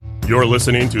You're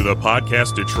listening to the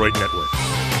Podcast Detroit Network.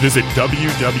 Visit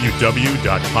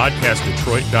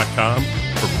www.podcastdetroit.com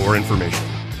for more information.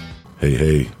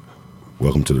 Hey.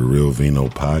 Welcome to the Real Vino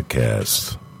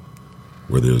Podcast,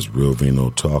 where there's real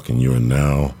vino talk, and you are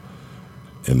now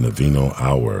in the Vino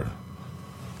Hour.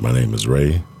 My name is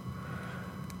Ray.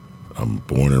 I'm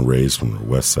born and raised from the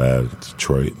west side of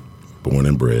Detroit, born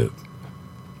and bred.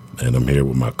 And I'm here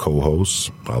with my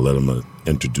co-host. I'll let him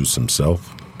introduce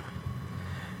himself.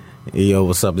 Yo,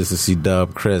 what's up? This is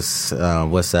C-Dub, Chris,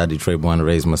 west side Detroit, born and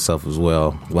raised myself as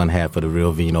well. One half of the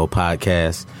Real Vino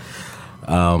Podcast.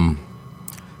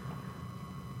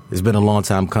 It's been a long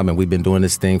time coming. We've been doing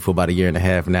this thing for about a year and a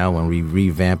half now, when we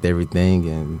revamped everything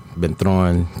and been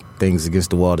throwing things against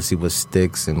the wall to see what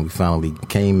sticks, and we finally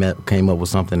came up with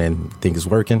something and think it's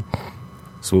working.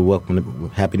 So we're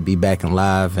happy to be back and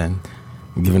live and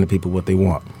giving the people what they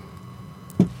want.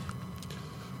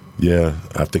 Yeah,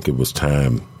 I think it was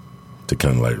time to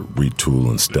kind of like retool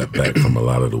and step back from a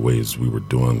lot of the ways we were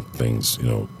doing things,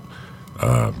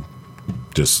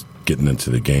 just getting into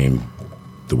the game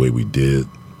the way we did.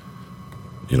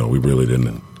 We really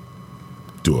didn't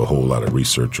do a whole lot of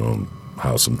research on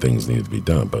how some things needed to be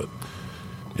done. But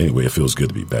anyway, it feels good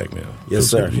to be back, man. Yes,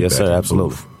 sir. Yes, sir.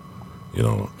 Absolutely.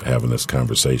 Having this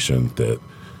conversation that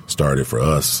started for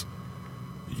us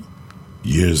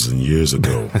years and years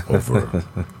ago over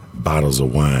bottles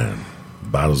of wine,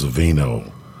 bottles of vino.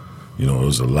 There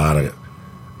was a lot of,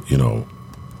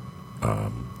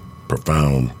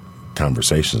 profound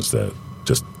conversations that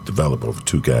just developed over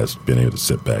two guys being able to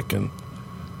sit back and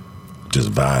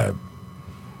just vibe.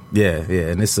 Yeah,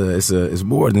 and it's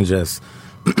more than just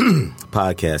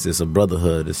podcast. It's a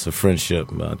brotherhood. It's a friendship,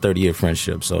 30-year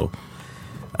friendship. So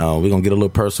we're gonna get a little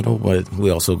personal, but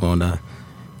we're also gonna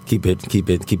keep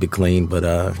it clean.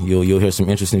 But you'll hear some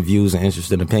interesting views and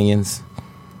interesting opinions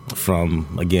from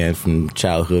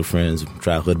childhood friends,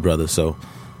 childhood brothers. So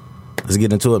let's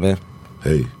get into it, man.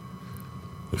 Hey,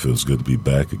 it feels good to be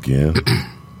back again.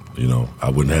 I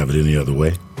wouldn't have it any other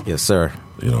way. Yes, sir.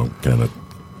 Kind of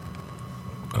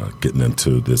getting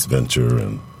into this venture,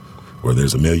 and where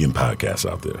there's a million podcasts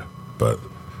out there. But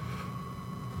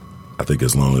I think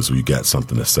as long as we got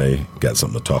something to say, got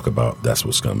something to talk about, that's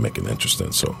what's going to make it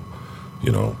interesting. So,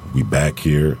 we back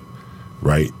here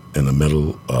right in the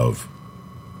middle of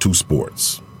two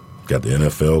sports. Got the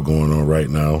NFL going on right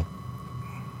now.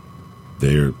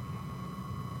 They're,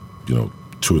 2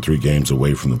 or 3 games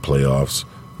away from the playoffs.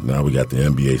 Now we got the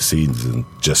NBA season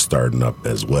just starting up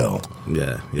as well.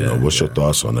 Yeah. What's your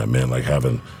thoughts on that, man? Like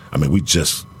we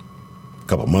just, a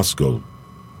couple months ago,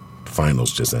 the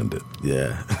finals just ended.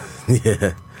 Yeah.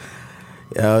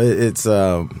 It's,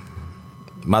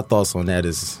 my thoughts on that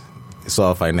is it's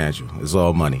all financial. It's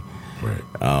all money. Right.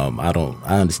 I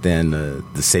understand the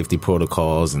safety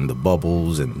protocols and the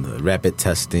bubbles and the rapid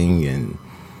testing and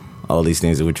all these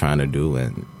things that we're trying to do.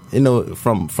 And,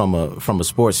 from a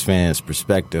sports fan's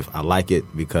perspective, I like it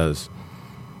because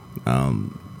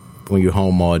when you're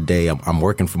home all day, I'm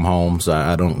working from home, so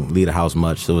I don't leave the house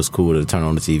much. So it's cool to turn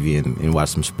on the TV and watch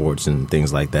some sports and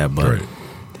things like that. But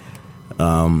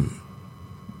right.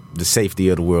 The safety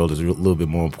of the world is a little bit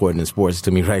more important than sports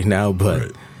to me right now.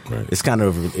 But right. It's kind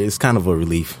of a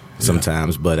relief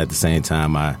sometimes. Yeah. But at the same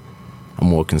time, I'm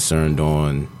more concerned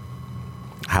on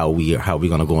how we're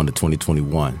going to go into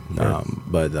 2021. Right.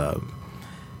 But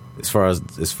as far as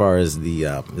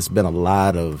the it's been a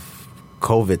lot of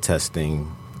COVID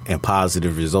testing and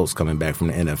positive results coming back from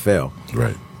the NFL.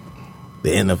 Right.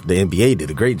 The NBA did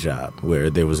a great job where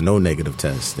there was no negative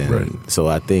test, and so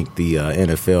I think the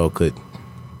NFL could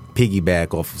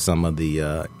piggyback off of some of the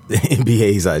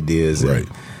NBA's ideas, right,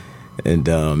 and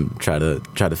try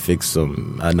to fix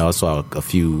some. I know I saw a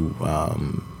few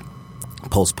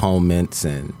postponements,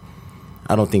 and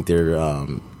I don't think they're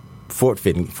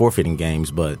forfeiting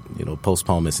games, but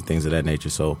postponements and things of that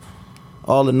nature. So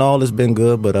all in all, it's been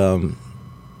good, but as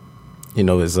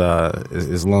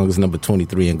long as number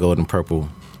 23 in gold and purple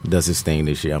does his thing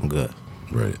this year, I'm good.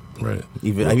 Right.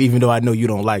 Even though I know you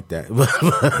don't like that.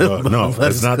 No,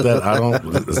 it's not that I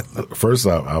don't. First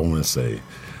off, I want to say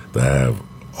that I have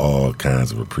all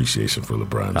kinds of appreciation for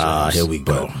LeBron James. Here we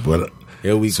go. But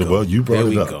here we go. Well, you brought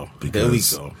it up. Here Because we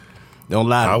go. Don't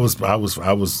lie. I was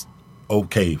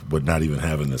okay with not even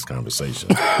having this conversation.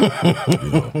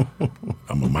 I'm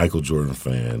a Michael Jordan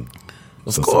fan.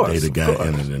 Of Since course, the day the guy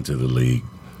entered into the league,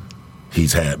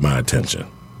 he's had my attention.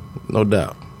 No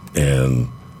doubt. And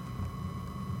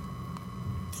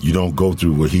you don't go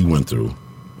through what he went through,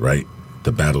 right?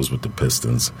 The battles with the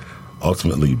Pistons,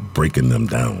 ultimately breaking them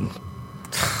down.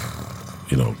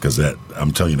 Because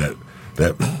I'm telling you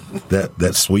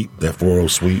that sweep, that 4-0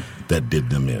 sweep that did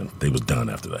them in. They was done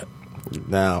after that.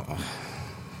 Now,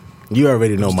 you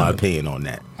already know my opinion on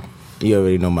that.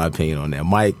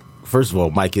 Mike, first of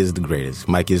all, Mike is the greatest.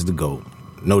 Mike is the GOAT.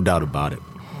 No doubt about it.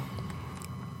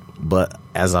 But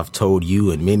as I've told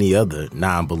you and many other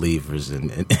non-believers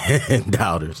and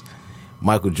doubters,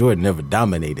 Michael Jordan never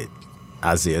dominated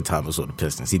Isaiah Thomas or the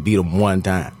Pistons. He beat them one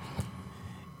time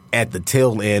at the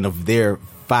tail end of their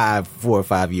 4 or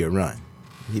 5 year run.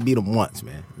 He beat them once,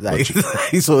 man. Like,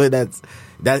 so that's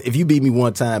that. If you beat me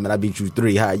one time and I beat you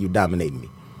 3, how are you dominating me?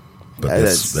 But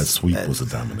that sweep was a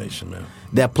domination, man.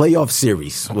 That playoff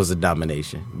series was a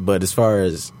domination. But as far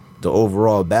as the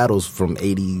overall battles from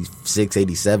 86,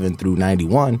 87 through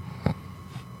 91,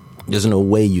 there's no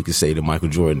way you could say that Michael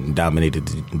Jordan dominated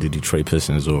the Detroit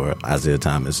Pistons or Isaiah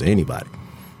Thomas or anybody.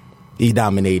 He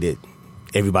dominated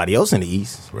everybody else in the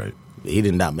East. Right. He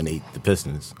didn't dominate the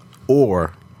Pistons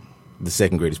or the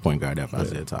second greatest point guard after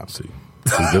Isaiah Thomas. See,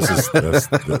 that's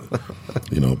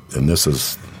and this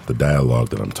is the dialogue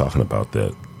that I'm talking about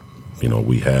that,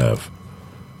 we have,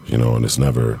 and it's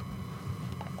never,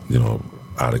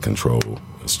 out of control.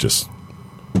 It's just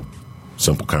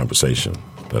simple conversation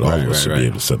that all of us should be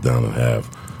able to sit down and have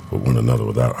with one another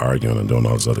without arguing and doing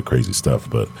all this other crazy stuff.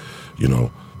 But, the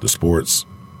sports,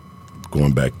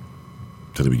 going back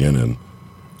to the beginning,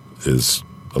 is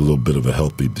a little bit of a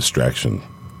healthy distraction,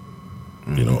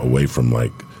 away from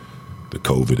like the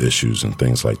COVID issues and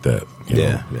things like that.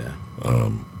 You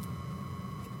know?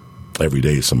 Every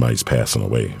day somebody's passing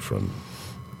away from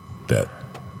that,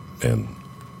 and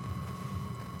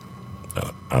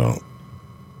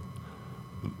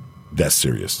that's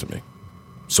serious to me.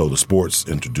 So the sports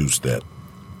introduced that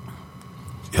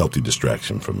healthy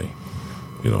distraction for me,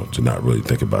 to not really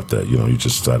think about that. You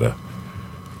just try to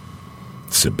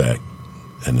sit back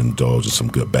and indulge in some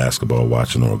good basketball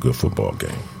watching or a good football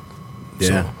game.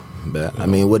 Yeah. But, I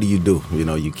mean, what do?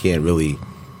 You can't really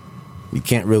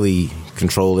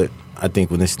control it. I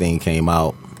think when this thing came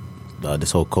out,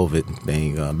 this whole COVID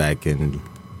thing back in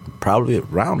probably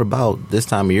around about this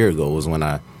time a year ago was when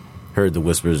I heard the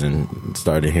whispers and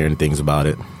started hearing things about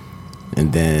it.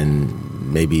 And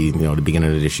then maybe, the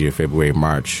beginning of this year, February,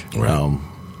 March,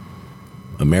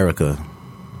 America,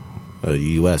 the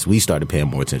U.S., we started paying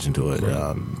more attention to it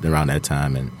around that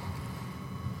time. And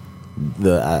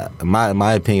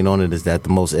my opinion on it is that the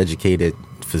most educated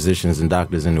physicians and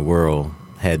doctors in the world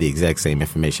had the exact same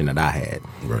information that I had.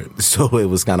 Right. So it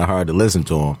was kind of hard to listen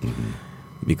to them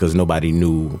because nobody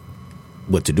knew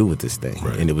what to do with this thing.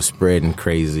 Right. And it was spreading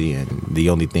crazy. And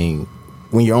the only thing,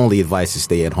 when your only advice is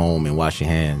stay at home and wash your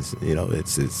hands,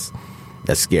 it's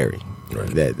that's scary.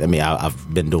 Right. I'm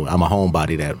a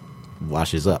homebody that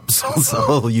washes up.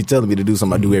 So you telling me to do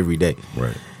something I do every day.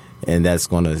 Right. And that's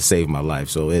going to save my life.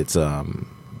 So it's how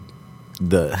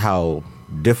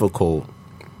difficult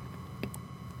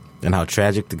and how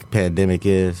tragic the pandemic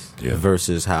is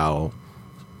versus how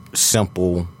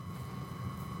simple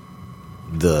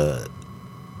how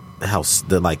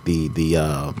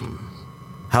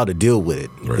to deal with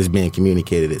it is being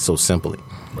communicated it so simply.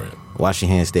 Right. Wash your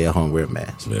hands, stay at home, wear a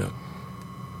mask. Yeah.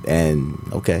 And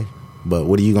okay, but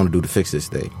what are you going to do to fix this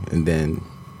thing? And then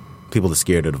people are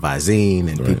scared of the Visine,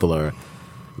 and people are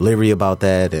leery about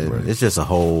that, and it's just a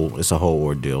whole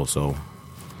ordeal. So,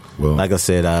 like I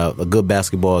said, a good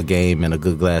basketball game and a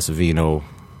good glass of vino,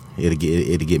 it'll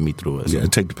get me through it. So. Yeah,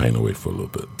 take the pain away for a little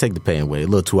bit. Take the pain away, a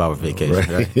little 2-hour vacation.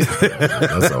 Right?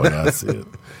 That's how I see it,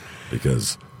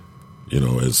 because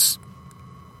it's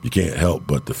you can't help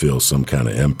but to feel some kind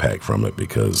of impact from it,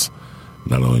 because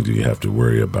not only do you have to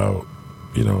worry about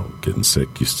getting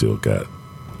sick, you still got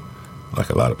like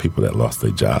a lot of people that lost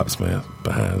their jobs, man,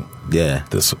 behind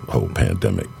this whole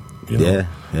pandemic.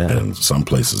 And some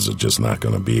places are just not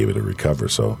going to be able to recover.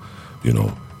 So,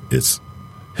 it's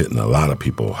hitting a lot of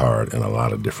people hard in a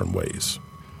lot of different ways.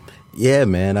 Yeah,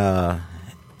 man.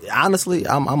 Honestly,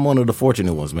 I'm one of the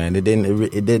fortunate ones, man. It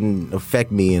didn't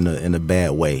affect me in a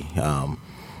bad way.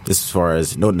 As far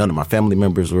as none of my family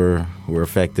members were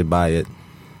affected by it.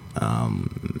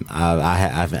 I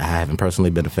haven't personally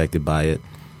been affected by it.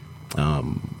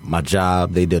 My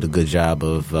job, they did a good job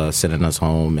of sending us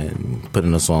home and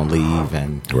putting us on leave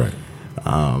and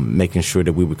making sure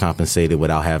that we were compensated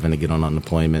without having to get on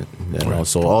unemployment.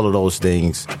 So all of those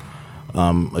things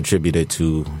attributed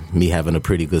to me having a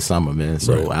pretty good summer, man.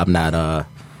 So I'm not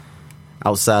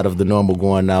outside of the normal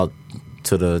going out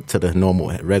to the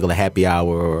normal regular happy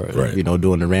hour or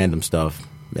doing the random stuff.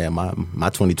 Man, my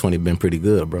 2020 been pretty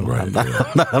good, bro. I'm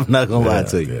not gonna lie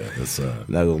to you.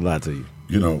 Not gonna lie to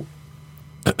you.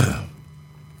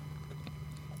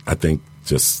 I think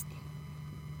just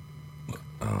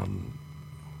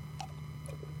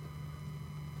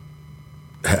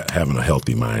having a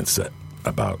healthy mindset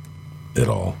about it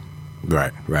all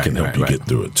Right. can help you get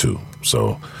through it too.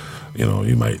 So,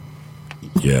 you might,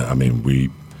 I mean, we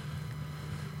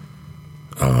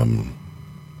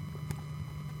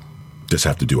just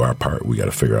have to do our part. We got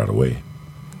to figure out a way,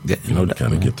 Yeah, to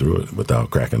kind of get through it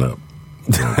without cracking up.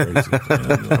 Crazy.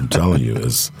 And I'm telling you,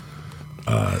 it's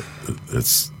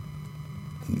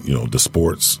the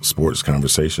sports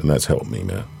conversation that's helped me,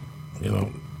 man.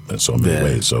 In so many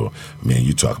ways. So, man,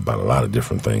 you talk about a lot of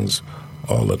different things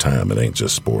all the time. It ain't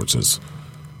just sports. It's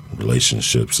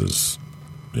relationships. It's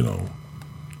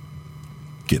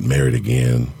getting married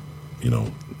again.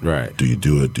 Right. Do you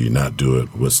do it? Do you not do it?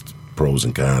 What's the pros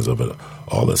and cons of it?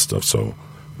 All that stuff. So,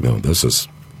 this is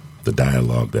the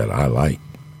dialogue that I like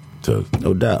to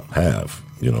no doubt have.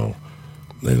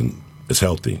 And it's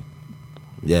healthy.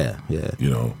 Yeah.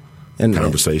 And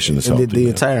conversation is healthy.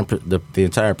 The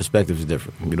entire perspective is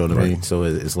different. You know what I mean? So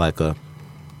it's like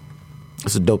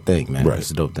it's a dope thing, man. Right. It's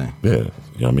a dope thing. Yeah.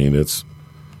 I mean,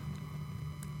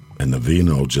 and the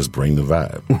vino just bring the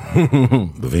vibe.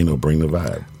 The vino bring the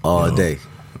vibe. All day.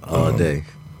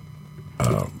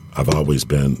 I've always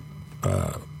been,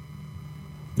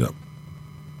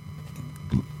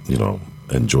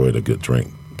 enjoyed a good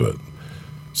drink. But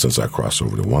since I crossed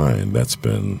over to wine, that's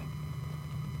been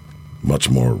much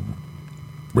more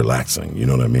relaxing. You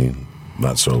know what I mean?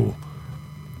 Not so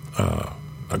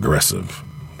aggressive,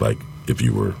 like if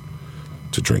you were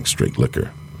to drink straight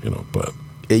liquor, but...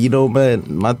 Yeah,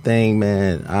 man, my thing,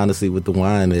 man, honestly, with the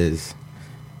wine is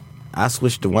I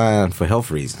switched to wine for health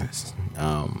reasons.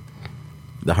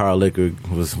 The hard liquor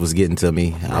was getting to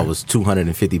me. Right. I was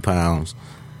 250 pounds,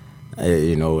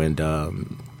 and I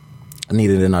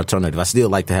needed an alternative. I still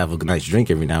like to have a nice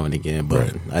drink every now and again,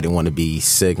 but I didn't want to be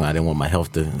sick. I didn't want my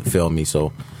health to fail me.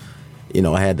 So,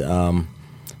 I had to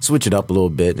switch it up a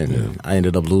little bit, and I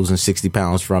ended up losing 60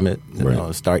 pounds from it.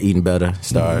 Start eating better.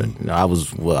 I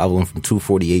went from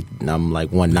 248, and I'm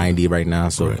like 190 right now.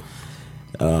 So,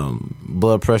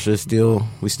 blood pressure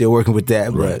we still working with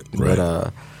that, but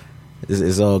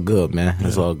it's all good, man.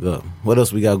 It's all good. What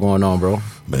else we got going on, bro?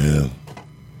 Man,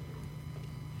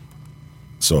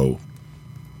 so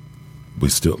we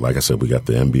still, like I said, we got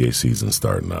the NBA season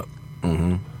starting up.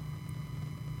 Mm-hmm.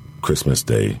 Christmas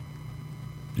Day,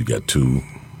 you got two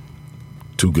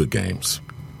good games.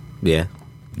 Yeah.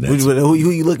 Who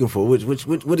you looking for?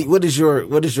 What is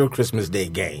your Christmas Day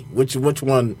game? Which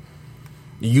one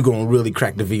are you gonna really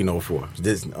crack the vino for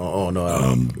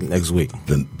next week?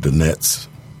 The Nets.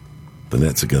 The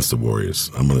Nets against the Warriors.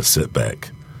 I'm gonna sit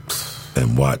back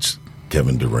and watch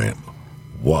Kevin Durant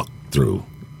walk through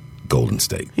Golden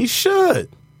State. He should.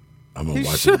 I'm gonna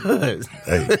watch should. Him.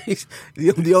 Hey,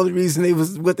 the only reason they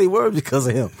was what they were because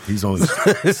of him. He's only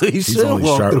he's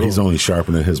only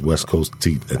sharpening his West Coast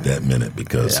teeth at that minute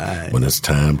because when it's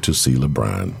time to see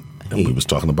LeBron, and we was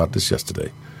talking about this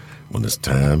yesterday. When it's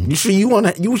time, you sure you want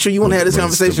to have this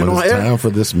conversation on air? Time for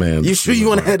this man. You sure you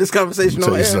want to have this conversation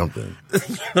on air? Tell you something.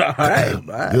 All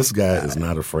right. This guy is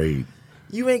not afraid.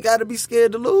 You ain't got to be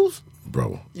scared to lose.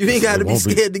 Bro, you ain't got to be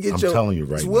scared to get your. I'm telling you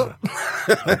right now.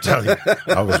 I'm telling you,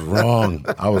 I was wrong.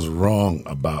 I was wrong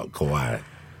about Kawhi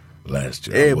last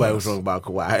year. Everybody was wrong about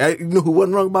Kawhi. You know who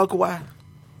wasn't wrong about Kawhi?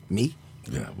 Me.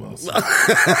 Yeah, well.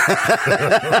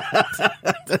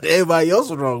 Everybody else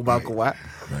was wrong about Kawhi.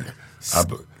 Right.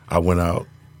 I went out.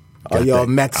 All y'all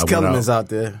Max Kellermans out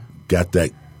there. Got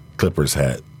that Clippers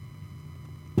hat,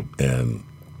 and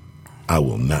I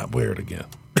will not wear it again.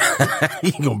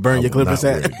 You gonna burn your Clippers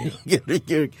hat? You're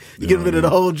getting rid of the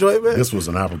whole joint, man. This was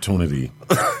an opportunity.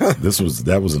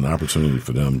 That was an opportunity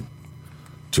for them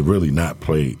to really not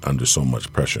play under so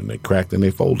much pressure. And they cracked and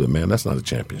they folded, man. That's not a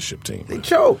championship team. They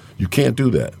choked. You can't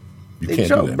do that. They can't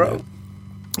do that, bro.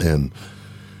 Man. And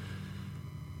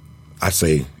I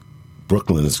say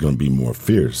Brooklyn is going to be more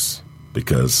fierce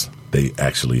because they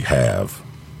actually have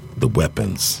the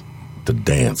weapons to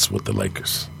dance with the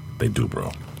Lakers. They do,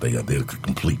 bro. They're a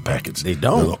complete package. They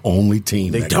don't. They're the only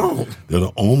team. They're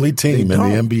the only team in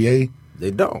the NBA.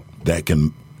 They don't. That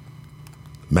can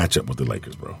match up with the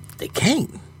Lakers, bro. They can't.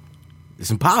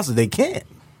 It's impossible. They can't.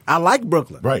 I like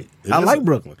Brooklyn. Right. I like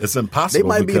Brooklyn. It's impossible. They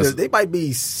might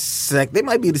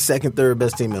be the second, third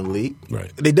best team in the league.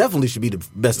 Right. They definitely should be the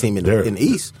best team in the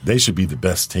East. They should be the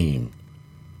best team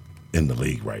in the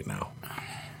league right now.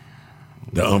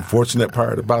 The unfortunate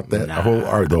part about that,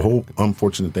 the whole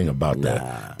unfortunate thing about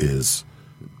that is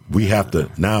we have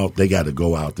to now. They got to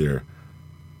go out there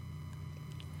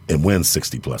and win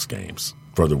 60+ games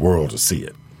for the world to see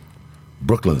it.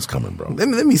 Brooklyn is coming, bro.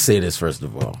 Let me say this first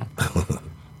of all.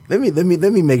 Let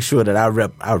me make sure that I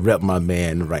rep my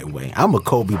man the right way. I'm a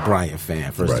Kobe Bryant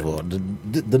fan, first of all.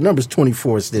 The number's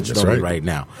 24 stitched on me right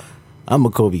now. I'm a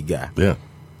Kobe guy. Yeah.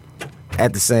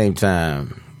 At the same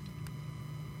time,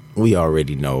 we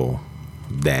already know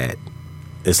that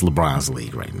it's LeBron's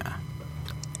league right now.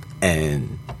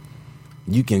 And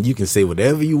you can say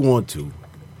whatever you want to,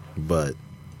 but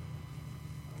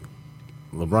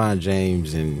LeBron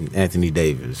James and Anthony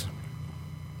Davis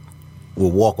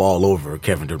will walk all over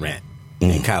Kevin Durant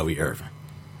and Kyrie Irving.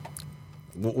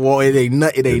 Well, it ain't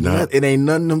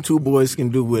nothing them two boys can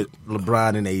do with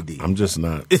LeBron and AD. I'm just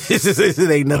not.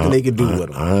 it ain't nothing they can do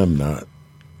with them. I'm not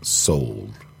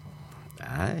sold.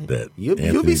 Right. That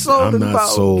you'll be sold in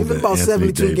about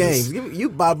 72 games. You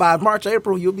by March,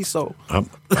 April, you'll be sold. I'm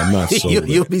not sold.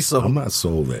 You'll be sold. I'm not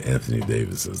sold that Anthony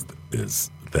Davis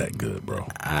is that good, bro. All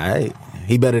right,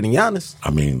 he better than Giannis.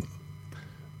 I mean,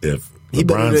 if he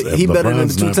better than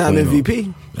the two-time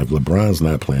MVP. If LeBron's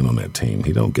not playing on that team,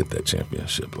 he don't get that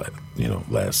championship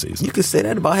last season. You could say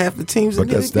that about half the teams in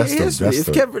the history.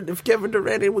 If Kevin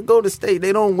Durant would go to state,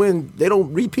 they don't win. They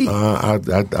don't repeat. I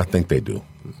think they do.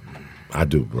 I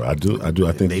do, bro. I do.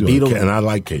 I think they beat him, and I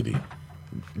like KD.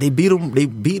 They beat him. They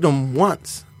beat him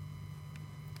once.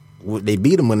 They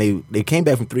beat him when they came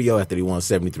back from 3-0 after they won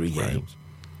 73 games, right.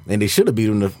 And they should have beat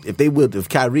him if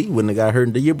Kyrie wouldn't have got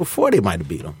hurt the year before. They might have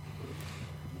beat him.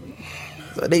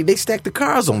 So they stacked the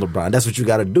cards on LeBron. That's what you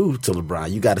got to do to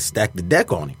LeBron. You got to stack the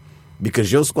deck on him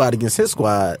because your squad against his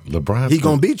squad, LeBron, he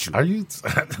gonna beat you. Are you?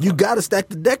 You got to stack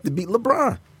the deck to beat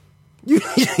LeBron. You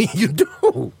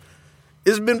do.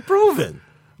 It's been proven.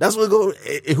 That's what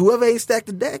whoever ain't stacked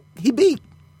the deck, he beat.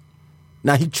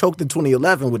 Now he choked in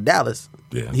 2011 with Dallas.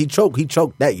 Yeah, he choked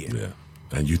that year. Yeah,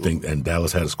 and you think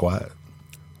Dallas had a squad?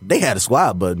 They had a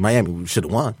squad, but Miami should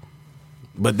have won.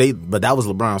 But that was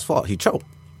LeBron's fault. He choked.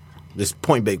 This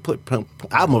point blank.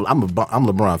 I'm a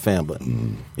LeBron fan, but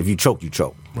if you choke, you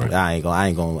choke. Right. I ain't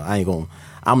gonna.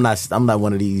 I'm not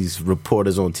one of these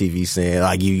reporters on TV saying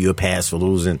I give you a pass for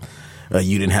losing.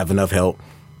 You didn't have enough help.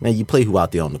 Man, you play who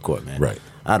out there on the court, man. Right.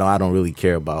 I don't really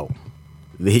care about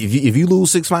if you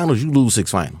lose 6 finals, you lose 6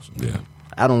 finals. Yeah.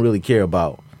 I don't really care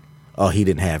about he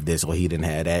didn't have this or he didn't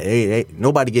have that.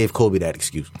 Nobody gave Kobe that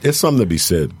excuse. It's something to be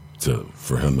said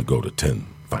for him to go to 10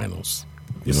 finals.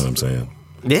 You know what I'm saying?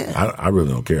 Yeah. I really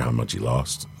don't care how much he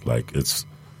lost. Like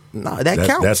that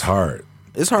counts. That's hard.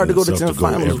 It's hard to go to 10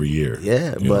 finals every year.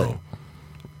 Yeah, but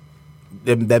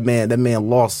that man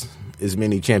lost as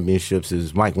many championships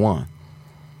as Mike won.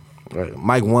 Right.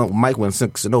 Mike won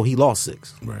 6. No, he lost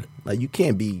 6. Right. Like you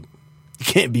can't be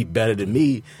better than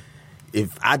me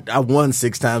if I won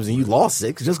 6 times and you lost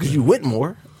 6. Just because you went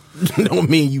more, don't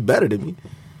mean you better than me.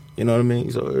 You know what I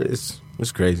mean? So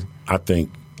it's crazy. I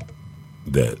think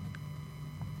that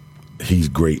he's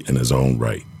great in his own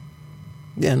right.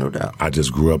 Yeah, no doubt. I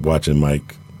just grew up watching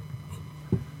Mike.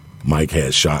 Mike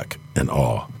had shock and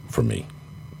awe for me.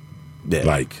 Yeah.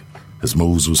 Like his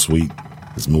moves were sweet.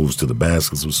 His moves to the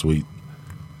baskets were sweet.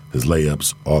 His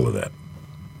layups, all of that.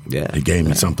 Yeah, he gave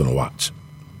me something to watch.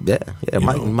 Yeah.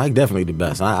 Mike definitely the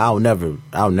best. I'll never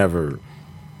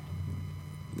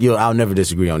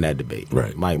disagree on that debate.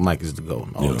 Right. Mike is the GOAT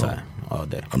all the time, all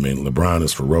day. I mean, LeBron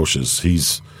is ferocious.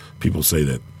 People say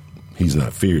that he's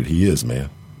not feared. He is, man,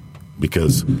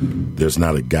 because there's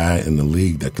not a guy in the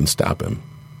league that can stop him.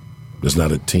 There's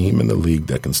not a team in the league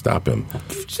that can stop him.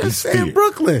 You just said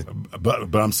Brooklyn.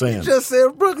 But I'm saying. You just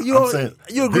said Brooklyn.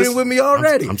 You agreeing with me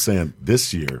already. I'm saying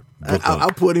this year, Brooklyn. I'll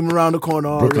put him around the corner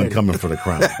already. Brooklyn coming for the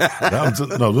crown. That's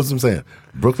what I'm saying.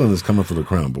 Brooklyn is coming for the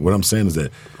crown. But what I'm saying is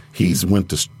that he's went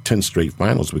to 10 straight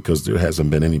finals because there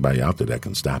hasn't been anybody out there that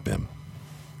can stop him.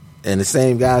 And the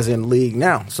same guys in the league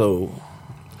now. So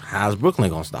how's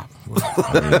Brooklyn going to stop him?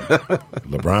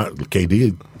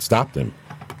 KD stopped him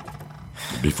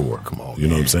before. Come on, you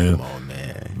know what I'm saying? Come on,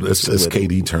 man. It's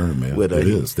KD turn, man. It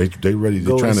is. They ready.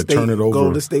 They're trying to turn it over.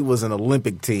 Golden State was an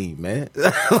Olympic team, man.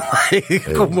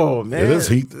 Come on, man. It is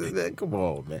heat. Come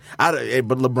on, man.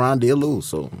 But LeBron did lose,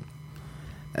 so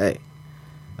hey,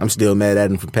 I'm still mad at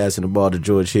him for passing the ball to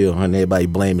George Hill and everybody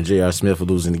blaming J.R. Smith for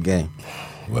losing the game.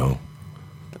 Well,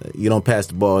 you don't pass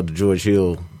the ball to George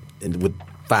Hill with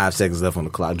 5 seconds left on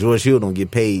the clock. George Hill don't get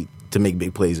paid to make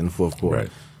big plays in the fourth quarter. Right.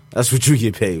 That's what you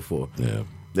get paid for. Yeah.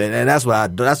 And that's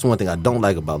the one thing I don't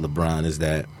like about LeBron is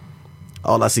that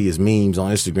all I see is memes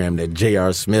on Instagram that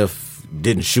J.R. Smith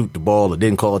didn't shoot the ball or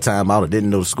didn't call a timeout or didn't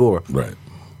know the score. Right.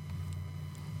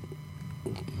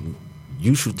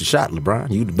 You shoot the shot,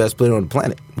 LeBron. You the best player on the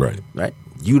planet. Right. Right?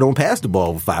 You don't pass the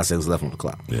ball with 5 seconds left on the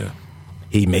clock. Yeah.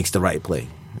 He makes the right play.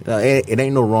 It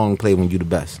ain't no wrong play when you the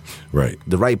best. Right.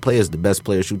 The right player is the best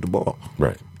player shoot the ball.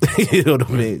 Right. You know what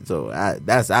I mean? So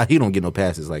he don't get no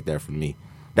passes like that from me.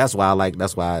 That's why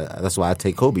I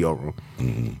take Kobe over him.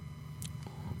 Mm-hmm.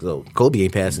 So Kobe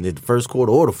ain't passing it the first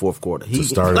quarter or the fourth quarter. He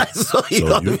started.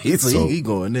 He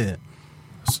going in.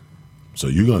 So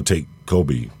you're going to take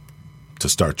Kobe to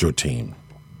start your team.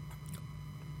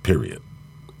 Period.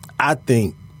 I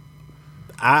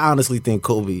honestly think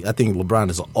Kobe. I think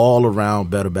LeBron is an all-around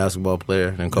better basketball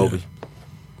player than Kobe. Yeah.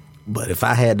 But if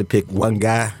I had to pick one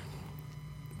guy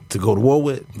to go to war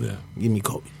with, give me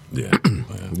Kobe. Yeah,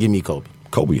 give me Kobe.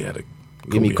 Kobe had a.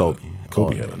 Give me Kobe.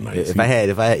 Kobe had a nice.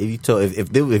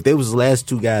 If they was the last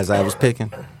two guys I was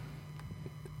picking,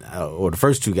 or the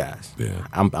first two guys,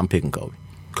 I'm picking Kobe.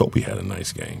 Kobe had a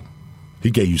nice game.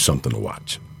 He gave you something to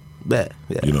watch. Yeah.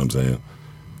 You know what I'm saying?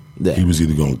 Yeah. He was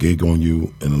either going to gig on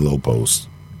you in the low post,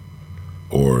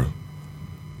 or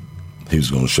he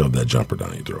was going to shove that jumper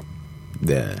down your throat.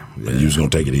 Yeah. And you was going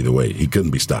to take it either way. He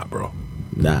couldn't be stopped, bro.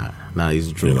 Nah, he's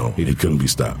the truth. You know, he couldn't be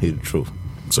stopped. He's the truth.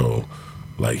 So,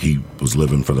 like, he was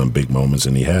living for them big moments,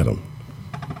 and he had them.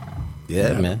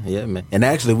 Yeah, man. And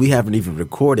actually, we haven't even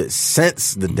recorded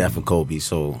since the death of Kobe.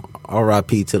 So,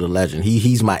 R.I.P. to the legend.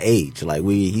 He's my age. Like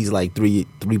he's like 3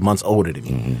 months older than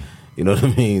me. Mm-hmm. You know what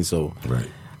I mean? So, right.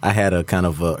 I had a kind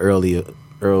of early. I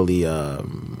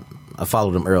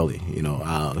followed him early. You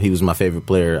know, he was my favorite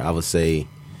player. I would say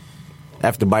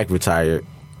after Mike retired,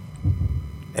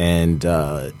 and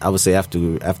I would say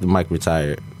after Mike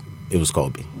retired, it was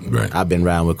Kobe. Right. I've been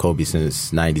around with Kobe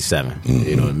since '97. Mm-hmm.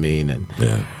 You know what I mean? And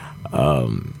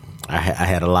I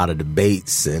had a lot of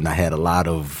debates, and I had a lot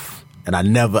of, and I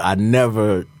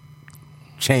never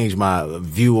changed my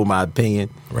view or my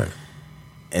opinion. Right.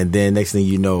 And then next thing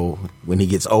you know, when he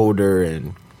gets older,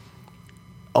 and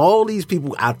all these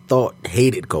people I thought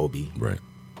hated Kobe, right,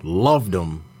 loved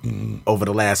him over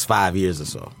the last 5 years or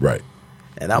so. Right.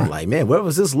 And I'm like, man, where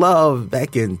was this love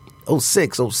back in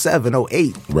 06, 07,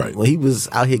 08? Right. When he was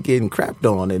out here getting crapped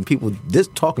on and people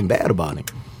just talking bad about him.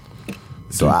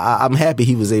 So I'm happy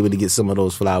he was able to get some of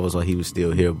those flowers while he was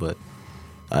still here, but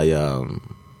it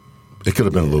could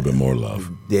have been a little bit more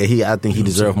love. Yeah, I think he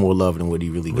deserved more love than what he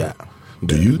really got.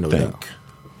 Do you think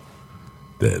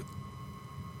that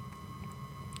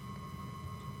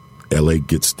LA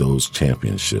gets those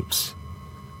championships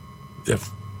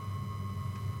if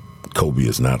Kobe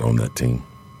is not on that team?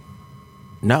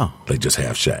 No. They just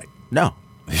have Shaq? No.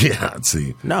 Yeah,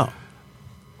 see. No.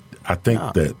 I think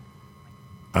that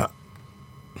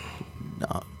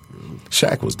no.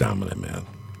 Shaq was dominant, man.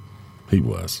 He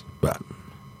was. But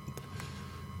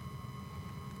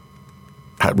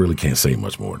I really can't say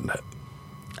much more than that.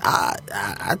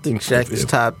 I think Shaq is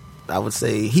top. I would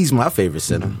say he's my favorite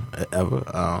center ever.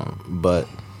 But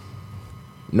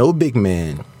no big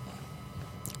man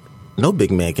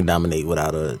can dominate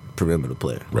without a perimeter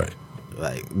player. Right.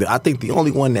 Like I think the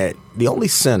only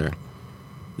center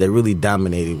that really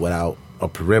dominated without a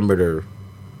perimeter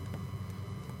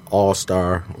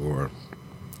all-star or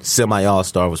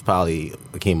semi-all-star was probably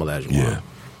Hakeem Olajuwon.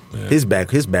 Yeah. His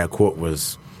backcourt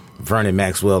was Vernon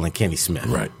Maxwell and Kenny Smith.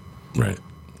 Right.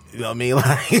 You know what I mean?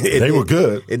 Like they were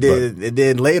good. And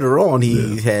then later on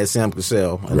he had Sam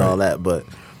Cassell and all that,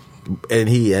 and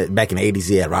he back in the 80s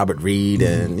he had Robert Reed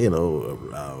and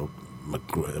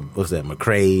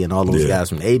McRae and all those guys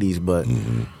from the 80s, but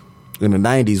in the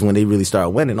 90s when they really started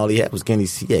winning, all he had was Kenny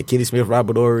Smith,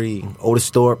 Robert Horry, Otis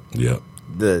Thorpe. Yeah.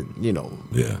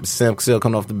 Sam Cassell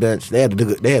coming off the bench. They had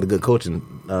a good coach in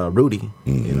Rudy,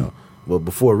 you know. But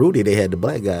before Rudy, they had the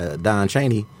black guy Don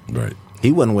Chaney. Right.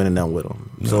 He wasn't winning them with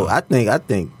him. No. So I think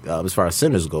as far as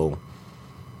centers go,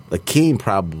 Hakeem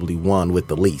probably won with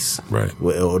the least. Right.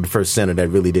 Or the first center that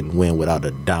really didn't win without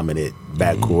a dominant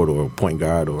backcourt or point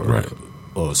guard or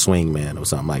a swing man or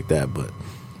something like that. But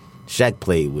Shaq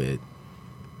played with.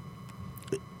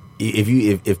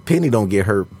 If Penny don't get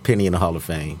hurt, Penny in the Hall of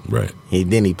Fame. Right.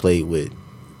 Then he played with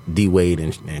D Wade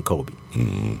and Kobe.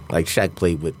 Mm-hmm. Like Shaq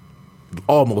played with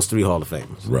almost 3 Hall of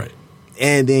Famers. Right.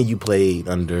 And then you played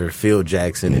under Phil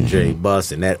Jackson and Jerry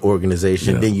Buss and that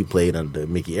organization. Yeah. Then you played under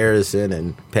Mickey Arison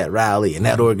and Pat Riley and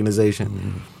that organization.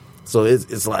 Mm-hmm. So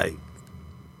it's like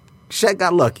Shaq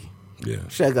got lucky. Yeah.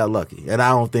 Shaq got lucky. And I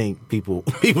don't think people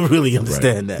really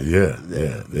understand that.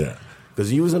 Yeah.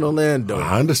 Because you was in Orlando.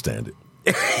 I understand it.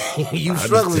 You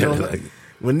struggling. Like,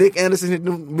 when Nick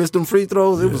Anderson missed them free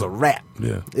throws, it was a wrap.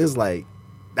 Yeah. It was like,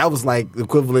 that was like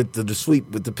equivalent to the sweep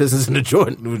with the Pistons and the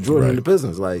Jordan and the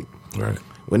Pistons. Like,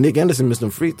 when Nick Anderson missed them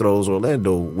free throws,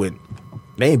 Orlando went.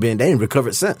 They ain't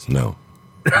recovered since. No,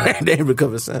 they ain't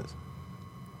recovered since.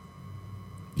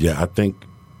 Yeah, I think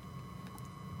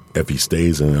if he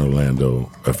stays in Orlando,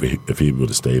 if he would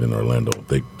have stayed in Orlando,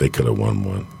 they could have won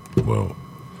one. Well,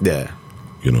 Yeah.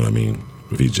 you know what I mean?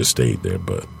 If he just stayed there,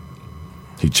 but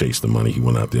he chased the money. He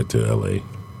went out there to L.A.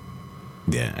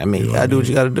 Yeah. I mean, You you know gotta do what what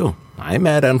you gotta do. I ain't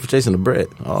mad at him for chasing the bread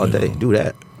all day. Do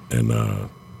that. And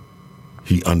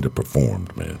he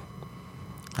underperformed, man.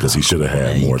 Because he should have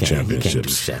had Man, more you can't do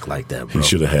championships. Shaq like that, bro. He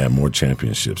should have had more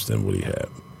championships than what he had.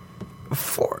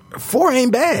 Four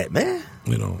ain't bad, man.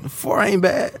 You know, 4 ain't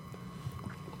bad.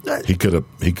 he could have,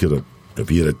 if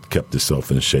he had kept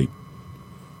himself in shape,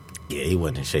 Yeah, he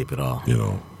wasn't in shape at all. you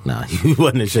know, Nah, he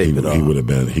wasn't in shape at all.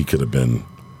 he could have been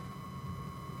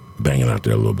banging out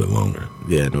there a little bit longer.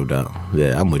 Yeah, no doubt.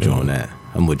 Yeah, I'm with you on that.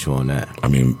 I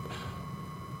mean,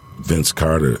 Vince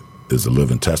Carter is a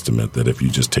living testament that if you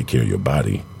just take care of your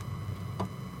body,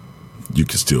 you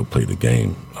can still play the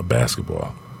game of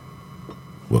basketball.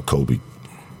 Well, Kobe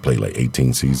played like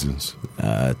 18 seasons.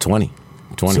 20.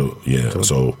 So, yeah, 20.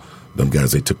 so them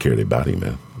guys, they took care of their body,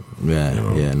 man. Yeah, You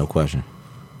know? yeah, no question.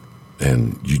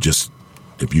 And you just,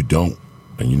 if you don't,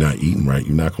 and you're not eating right,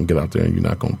 you're not going to get out there and you're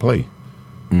not going to play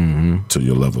to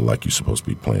your level like you're supposed to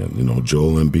be playing. You know,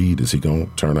 Joel Embiid, is he going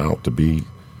to turn out to be,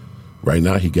 right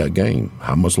now he got game.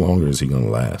 How much longer is he going to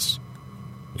last?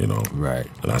 You know? Right.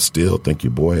 And I still think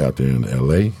your boy out there in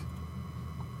L.A.,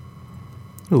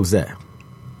 Who's that?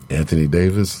 Anthony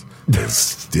Davis, has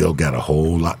still got a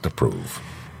whole lot to prove.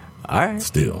 All right.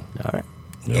 Still. All right.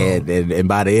 You know? And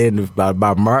by the end of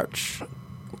by March,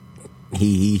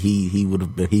 he would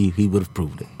have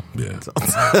proved it. Yeah.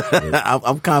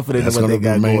 I'm confident That's in what going they to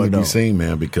got remain going to be on. seen,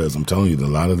 man, because I'm telling you, a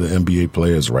lot of the NBA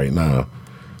players right now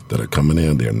that are coming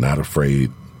in, they're not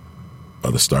afraid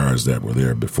of the stars that were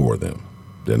there before them.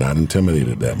 They're not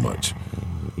intimidated that much.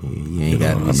 You ain't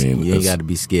got to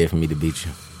be scared for me to beat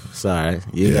you. Sorry,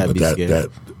 you ain't got to be scared. That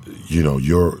you know,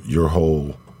 your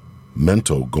whole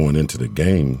mental going into the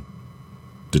game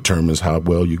determines how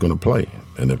well you're going to play.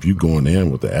 And if you're going in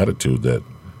with the attitude that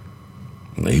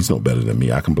he's no better than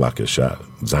me, I can block his shot.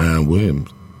 Zion Williams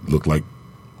looks like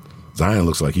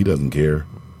he doesn't care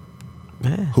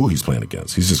who he's playing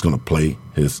against. He's just going to play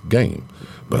his game.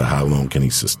 But how long can he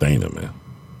sustain it, man?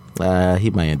 He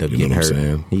might end up You know getting what hurt.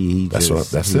 I'm saying?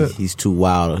 That's it. He's too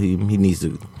wild. He needs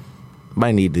to.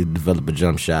 Might need to develop a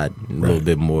jump shot a little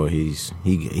bit more.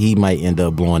 He might end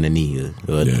up blowing a knee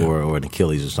or an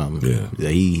Achilles or something. Yeah.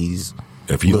 He's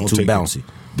If you a little don't too take bouncy.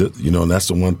 You know, and that's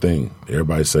the one thing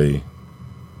everybody say.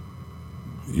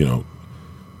 You know,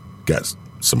 got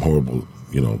some horrible,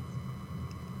 you know,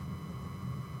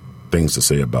 things to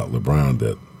say about LeBron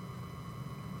that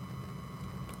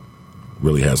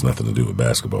really has nothing to do with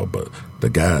basketball. But the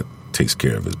guy takes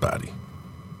care of his body.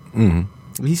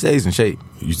 Mm-hmm. He stays in shape.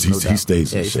 He stays in shape.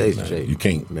 Stays in Man. shape. You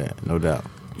can't. Yeah, no doubt.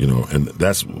 You know, and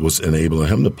that's what's enabling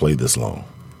him to play this long.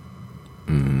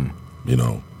 Mm-hmm. You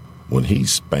know, when he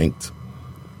spanked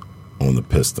on the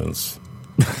Pistons,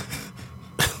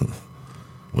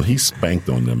 when he spanked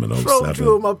on them in 07. Bro,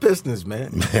 true with my Pistons,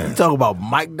 man. You talk about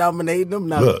Mike dominating them,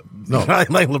 not Look, no, like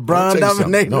LeBron I'll tell you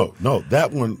dominating them. something. No,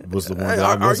 that one was the one that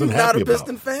Are I wasn't you not happy a about.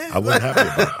 Piston fan? I wasn't happy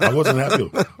about. I wasn't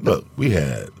happy. Look,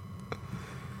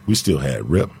 we still had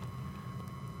Rip,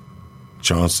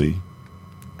 Chauncey,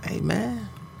 Hey, man.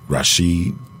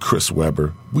 Rashid, Chris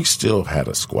Webber. We still had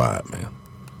a squad, man.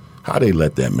 How they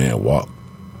let that man walk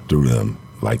through them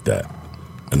like that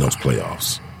in those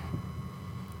playoffs?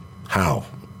 How?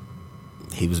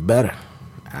 He was better.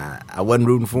 I wasn't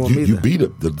rooting for him You either.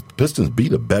 beat the Pistons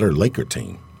beat a better Laker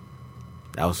team.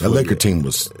 That Laker team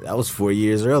was That was 4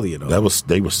 years earlier, though.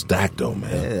 they were stacked though,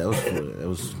 man. Yeah, that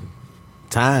was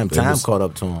time. Time caught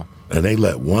up to him. And they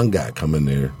let one guy come in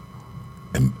there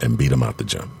and beat him out the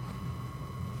gym.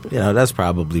 You know, that's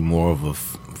probably more of a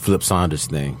Flip Saunders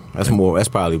thing. That's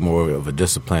probably more of a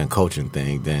disciplined coaching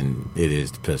thing than it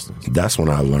is the Pistons. That's when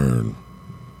I learned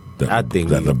that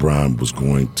LeBron was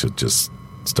going to just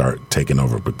start taking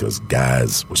over because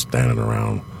guys were standing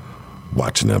around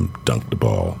watching them dunk the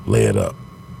ball, lay it up.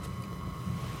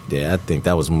 Yeah, I think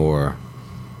that was more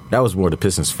the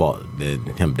Pistons' fault than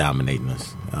him dominating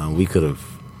us. We could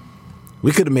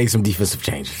have made some defensive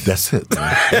changes. That's it.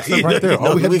 Man. That's it right there.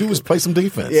 All we had to do was play some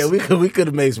defense. Yeah, we could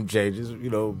have made some changes, you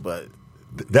know, but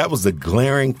that was the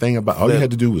glaring thing about all you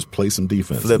had to do was play some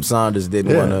defense. Flip Saunders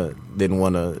didn't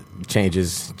want to change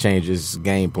his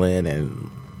game plan, and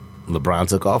LeBron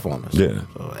took off on us. Yeah.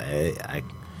 So I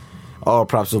all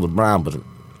props to LeBron, but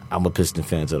I'm a Piston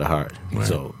fan to the heart. Right.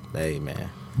 So hey, man,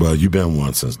 Well, you've been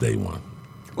one since day one.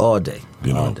 all day,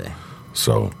 You know? all day.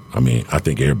 So, I mean, I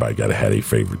think everybody got to have a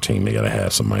favorite team. They got to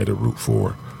have somebody to root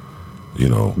for. You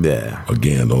know? Yeah.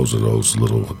 Again, those are those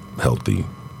little healthy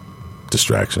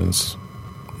distractions.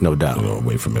 No doubt.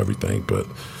 Away from everything. But,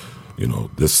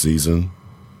 this season,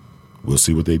 we'll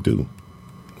see what they do.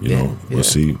 We'll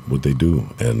see what they do.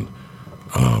 And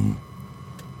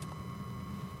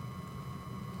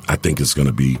I think it's going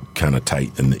to be kind of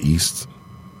tight in the East,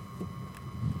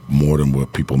 more than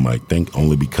what people might think,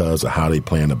 only because of how they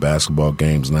play in the basketball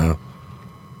games now.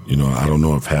 I don't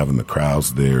know if having the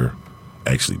crowds there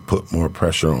actually put more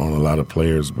pressure on a lot of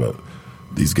players, but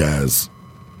these guys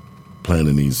playing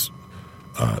in these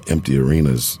empty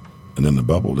arenas and in the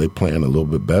bubble, they playing a little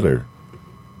bit better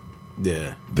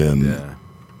than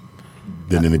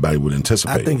anybody would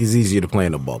anticipate. I think it's easier to play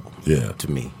in a bubble. Yeah, to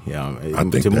me, I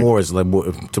think it's like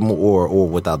more or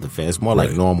without the fans. It's more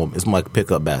like normal. It's more like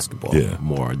pickup basketball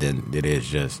more than it is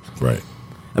just right.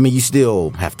 I mean, you still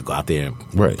have to go out there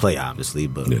and play, obviously,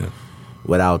 but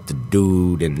without the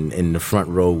dude in the front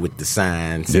row with the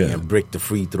sign saying brick the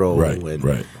free throw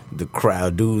and the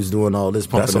crowd dudes doing all this,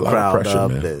 pumping the crowd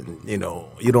up. And, you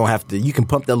don't have to. You can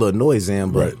pump that little noise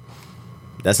in, but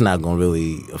that's not going to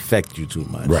really affect you too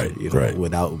much. Right.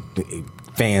 Without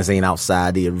fans ain't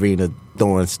outside the arena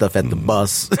throwing stuff at the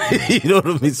bus. You know what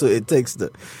I mean? So it takes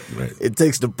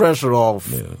the pressure off.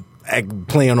 Yeah.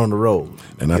 Playing on the road,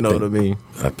 and what I mean.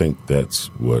 I think that's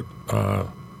what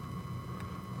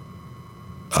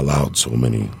allowed so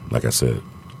many, like I said,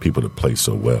 people to play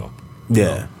so well.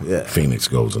 Yeah. Phoenix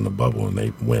goes in the bubble and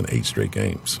they win 8 straight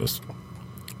games. That's,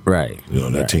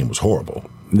 that team was horrible.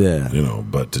 Yeah,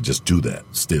 but to just do that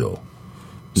still.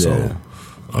 So,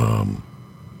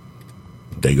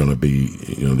 they're going to be,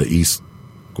 the East.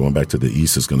 Going back to the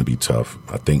East is going to be tough.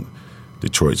 I think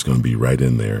Detroit's going to be right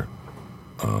in there.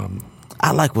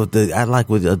 I like what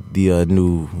the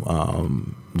new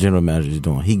general manager is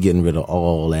doing. He getting rid of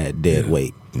all that dead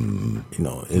weight.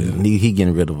 Mm-hmm. He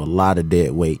getting rid of a lot of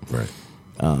dead weight. Right.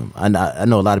 I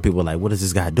know a lot of people are like, what is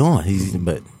this guy doing?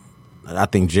 But I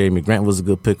think Jeremy Grant was a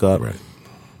good pickup. Right.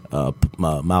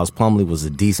 Miles Plumlee was a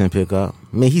decent pickup.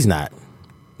 I mean, he's not.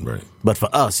 Right. But for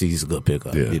us, he's a good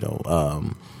pickup. Yeah.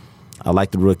 I like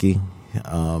the rookie.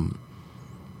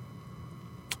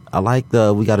 I like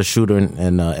we got a shooter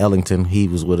in Ellington. He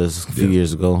was with us a few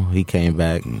years ago. He came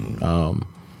back. I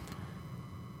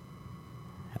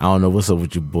don't know what's up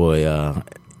with your boy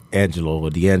Angelo or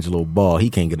D'Angelo Ball. He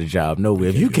can't get a job nowhere.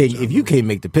 If you can't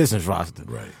make the Pistons roster,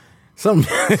 right?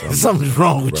 Something's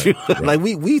wrong with you. Right. Like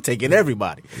we taking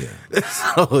everybody. Yeah.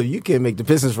 So you can't make the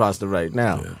Pistons roster right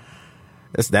now. Yeah.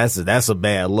 That's a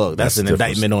bad look. That's an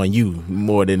indictment on you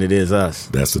more than it is us.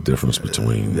 That's the difference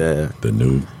between the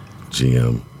new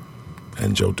GM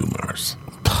and Joe Dumars,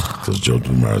 because Joe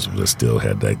Dumars would have still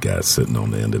had that guy sitting on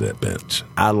the end of that bench.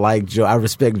 I like Joe. I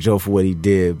respect Joe for what he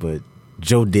did, but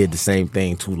Joe did the same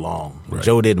thing too long. Right.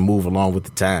 Joe didn't move along with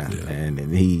the time, and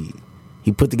he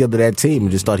put together that team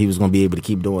and just thought he was going to be able to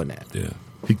keep doing that. Yeah,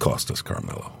 he cost us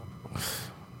Carmelo.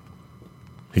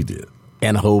 He did,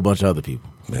 and a whole bunch of other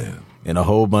people. Man. And a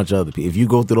whole bunch of other people. If you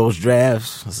go through those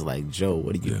drafts, it's like, Joe,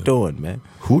 what are you doing, man?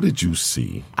 Who did you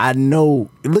see? I know.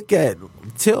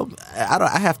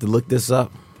 I have to look this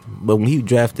up. But when he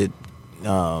drafted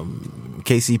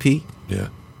KCP,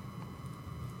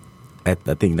 at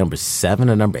I think number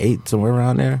 7 or number 8, somewhere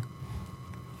around there.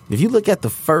 If you look at the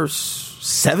first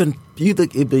 7, if you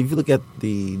look at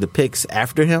the picks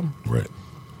after him, right?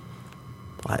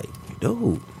 Like,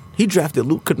 dude, he drafted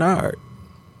Luke Kennard.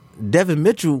 Devin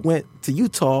Mitchell went to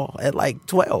Utah at like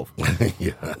 12.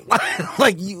 Yeah.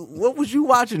 Like, what was you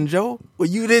watching, Joe? Well,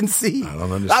 you didn't see. I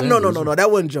don't understand. No. That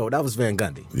wasn't Joe. That was Van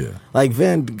Gundy. Yeah. Like,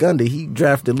 Van Gundy, he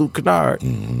drafted Luke Kennard.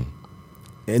 Mm-hmm.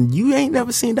 And you ain't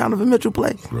never seen Donovan Mitchell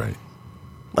play. Right.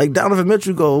 Like, Donovan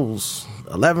Mitchell goes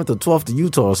 11th or 12th to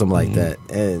Utah or something like that.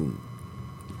 And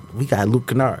we got Luke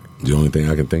Kennard. The only thing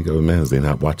I can think of, man, is they're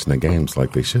not watching the games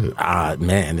like they should.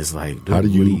 Man, it's like,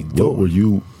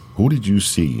 dude, who did you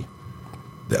see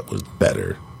that was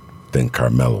better than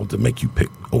Carmelo to make you pick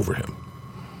over him?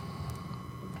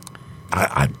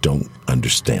 I don't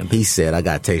understand it. He said, I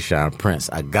got Tayshaun Prince.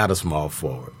 I got a small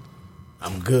forward.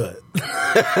 I'm good.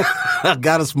 I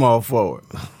got a small forward.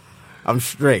 I'm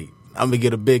straight. I'm going to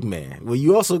get a big man. Well,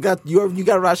 you also got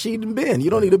Rashid and Ben. You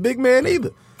don't need a big man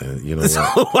either. You know so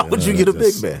why would you get a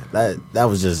big man? That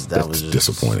was just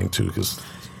disappointing too, because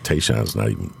Tayshaun's not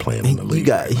even playing in the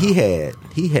league. He had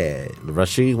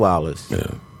Rasheed Wallace,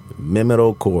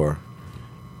 Mehmet Okur,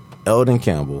 Eldon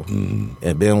Campbell,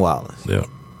 and Ben Wallace. Yeah.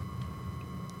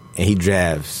 And he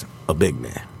drafts a big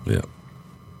man. Yeah.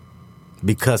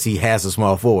 Because he has a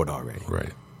small forward already.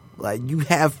 Right. Like, you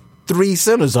have 3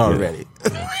 centers already.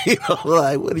 Yeah. You know,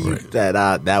 like, what are you? Right.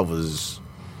 That was.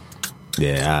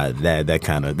 Yeah,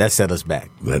 that set us back.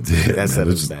 That did. That set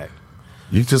us back.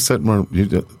 You just said,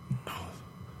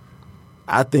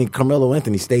 I think Carmelo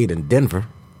Anthony stayed in Denver.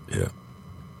 Yeah.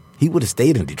 He would have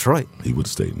stayed in Detroit. He would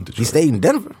have stayed in Detroit. He stayed in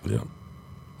Denver. Yeah.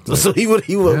 So he would.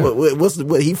 What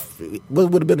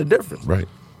would have been the difference? Right.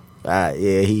 Yeah,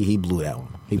 he blew that one.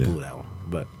 He blew that one.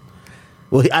 But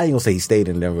I ain't gonna say he stayed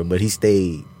in Denver, but he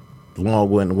stayed long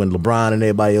when LeBron and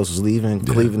everybody else was leaving.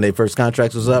 Yeah. Cleveland, their first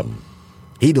contracts was up.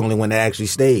 He the only one that actually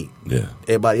stayed. Yeah.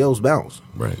 Everybody else bounced.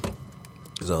 Right.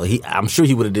 So I'm sure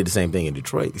he would have did the same thing in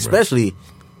Detroit, especially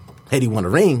had he won a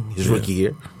ring his rookie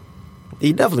year.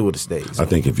 He definitely would have stayed. So. I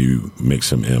think if you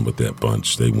mix him in with that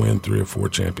bunch, they win 3 or 4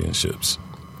 championships.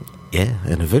 Yeah,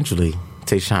 and eventually,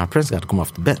 Tayshaun Prince got to come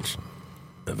off the bench.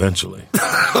 Eventually.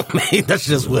 I mean, that's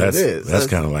just what it is. That's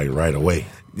kind of like right away.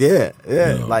 Yeah. You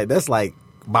know? Like, that's like,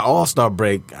 by All-Star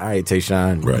break, all right,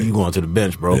 Tayshaun, you going to the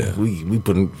bench, bro. Yeah. We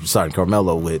starting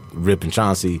Carmelo with Rip and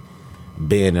Chauncey,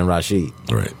 Ben and Rashid.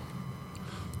 Right.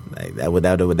 Like, that would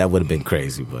have been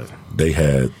crazy, but They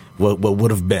had... what would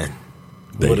have been.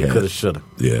 Woulda, coulda, shoulda.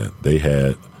 Yeah, they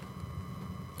had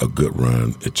a good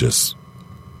run.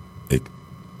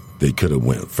 They could have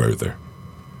went further.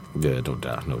 Yeah, no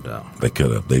doubt. They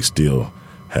could have. They still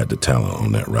had the talent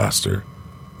on that roster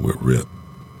with Rip,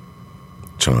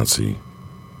 Chauncey,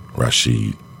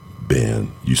 Rashid,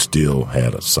 Ben. You still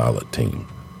had a solid team.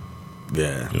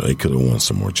 Yeah. You know, they could have won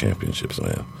some more championships,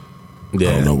 man. Yeah.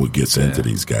 I don't know what gets into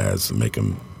these guys and make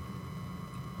them.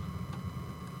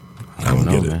 I don't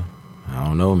get it. Man. I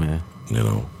don't know, man. You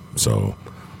know, so.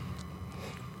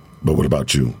 But what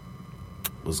about you?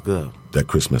 What's good? That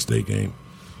Christmas Day game.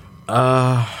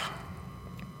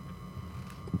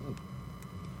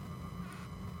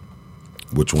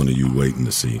 Which one are you waiting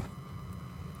to see?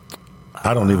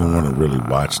 I don't even want to really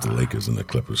watch the Lakers and the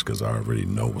Clippers because I already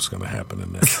know what's going to happen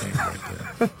in that game right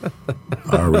there.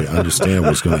 I already understand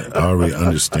what's going to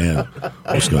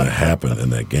happen in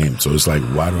that game. So it's like,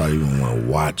 why do I even want to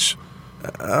watch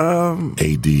AD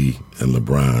and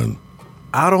LeBron?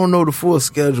 I don't know the full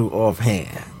schedule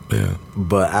offhand. Yeah.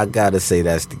 But I got to say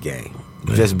that's the game.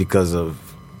 Yeah. Just because of...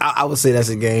 I would say that's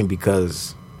a game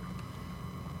because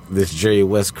this Jerry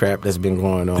West crap that's been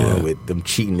going on with them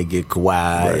cheating to get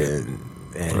Kawhi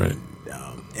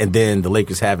and then the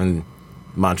Lakers having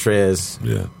Montrez,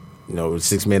 you know,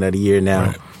 6 man of the year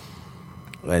now,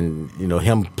 and you know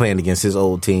him playing against his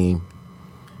old team.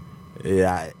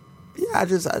 I'm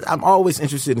always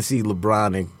interested to see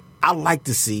LeBron, and I like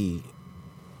to see.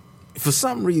 For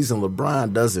some reason,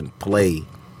 LeBron doesn't play.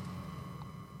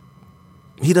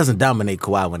 He doesn't dominate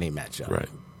Kawhi when they match up. Right.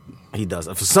 He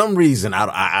doesn't. For some reason,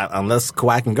 unless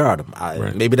Kawhi can guard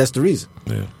him. Maybe that's the reason.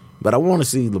 Yeah. But I want to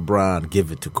see LeBron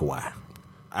give it to Kawhi.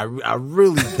 I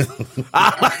really,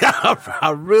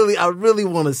 I really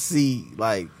want to see,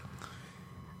 like,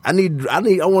 I want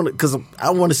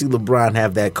to see LeBron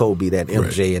have that Kobe, that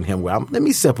MJ in him. Where let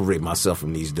me separate myself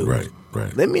from these dudes.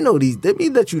 Right. Let me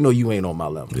let you know you ain't on my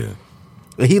level. Yeah.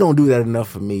 And he don't do that enough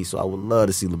for me, so I would love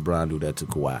to see LeBron do that to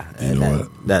Kawhi. And you know what?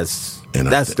 That's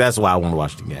why I want to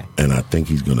watch the game. And I think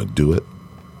he's going to do it.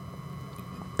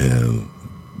 And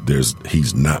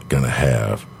he's not going to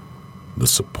have the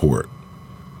support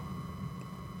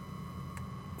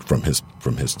from his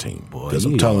team. Because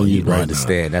I'm telling you right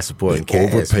understand now, that supporting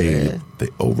cast, man. They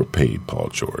overpaid Paul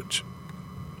George.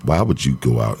 Why would you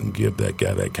go out and give that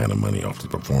guy that kind of money off the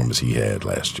performance he had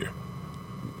last year,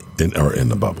 in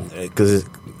the bubble? Because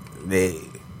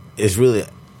it's really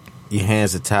your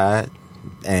hands are tied,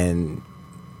 and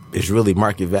it's really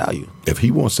market value. If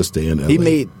he wants to stay in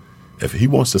LA, if he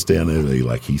wants to stay in LA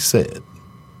like he said,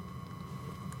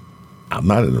 I'm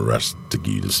not in a rush to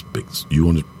give you this big. You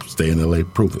want to stay in LA,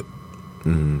 prove it.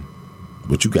 Mm-hmm.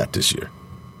 What you got this year?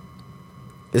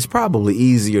 It's probably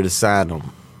easier to sign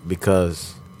him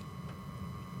because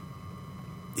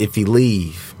if he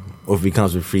leave or if he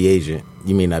becomes a free agent,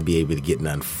 you may not be able to get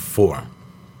nothing for him.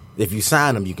 If you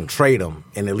sign him, you can trade him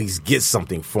and at least get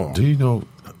something for him. Do you know?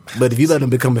 But if you let him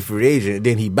become a free agent,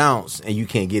 then he bounce and you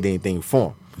can't get anything for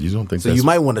him. You don't think so? You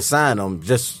might want to sign him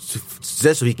just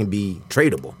so he can be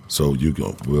tradable. So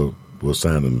we'll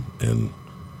sign him and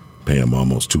pay him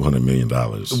almost $200 million.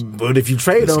 But if you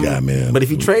trade him, guy, man, but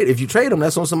if you trade him,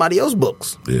 that's on somebody else's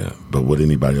books. Yeah, but would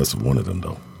anybody else have wanted him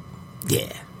though?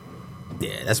 Yeah,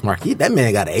 that's Marquis. That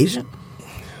man got an agent.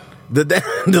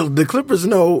 The Clippers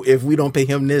know if we don't pay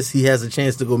him this, he has a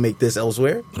chance to go make this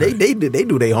elsewhere. Right. They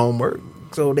do their homework.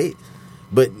 So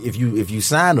but if you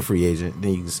sign a free agent,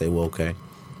 then you can say, well, okay,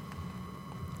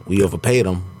 we overpaid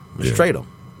him. Let's trade him.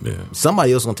 Yeah.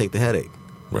 Somebody else gonna take the headache.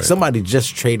 Right. Somebody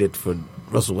just traded for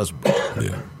Russell Westbrook.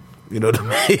 Yeah. You know what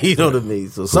I mean? You know what I mean?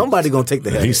 So somebody gonna take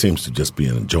the headache. He seems to just be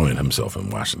enjoying himself in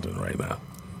Washington right now.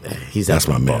 That's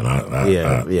my man.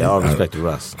 All respect to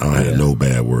Russ. I don't have no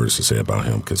bad words to say about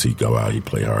him because he go out, he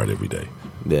play hard every day.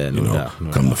 Yeah, no doubt.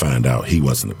 Come to find out, he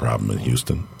wasn't the problem in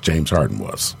Houston. James Harden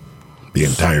was the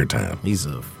entire time. He's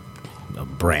a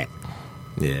brat.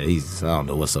 Yeah, I don't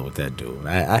know what's up with that dude.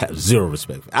 I have zero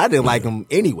respect. I didn't like him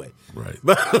anyway. Right.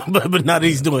 But now that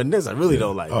he's doing this, I really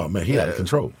don't like him. Oh, man, he out of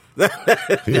control. He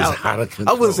is out of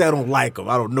control. I wouldn't say I don't like him.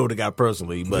 I don't know the guy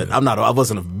personally, but I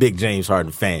wasn't a big James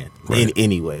Harden fan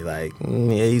anyway. Like,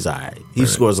 he's all right. He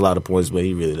scores a lot of points, but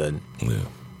he really doesn't. Yeah.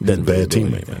 He's a bad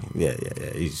teammate, man. Yeah.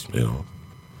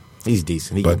 He's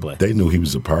decent. He can play. They knew he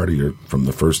was a partier from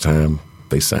the first time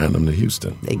they signed him to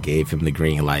Houston. They gave him the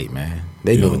green light, man.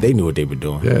 They knew what they were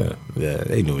doing. Yeah. Yeah,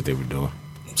 they knew what they were doing.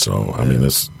 So, I mean,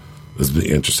 this will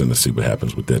be interesting to see what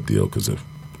happens with that deal because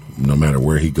no matter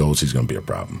where he goes, he's going to be a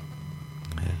problem.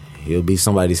 He'll be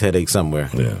somebody's headache somewhere.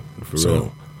 Yeah. For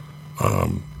real.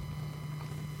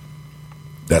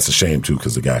 That's a shame, too,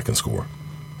 because the guy can score.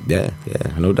 Yeah,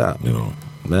 no doubt.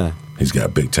 Yeah. He's got a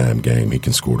big-time game. He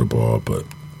can score the ball, but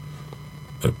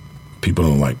people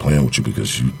don't like playing with you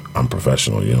because I'm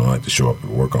professional. You don't like to show up to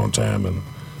work on time, and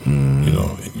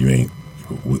you ain't.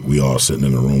 We all sitting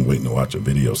in a room waiting to watch a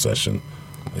video session,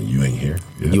 and you ain't here.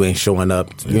 Yeah. You ain't showing up.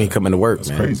 You ain't coming to work. That's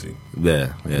man. Crazy.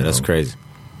 Yeah, that's crazy.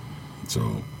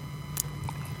 So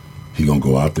he gonna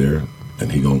go out there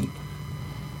and he gonna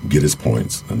get his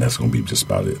points, and that's gonna be just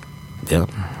about it. Yeah,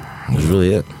 that's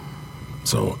really it.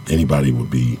 So anybody would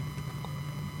be.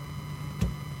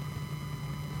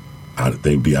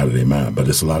 They'd be out of their mind, but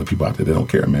there's a lot of people out there that don't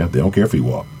care, man. They don't care if he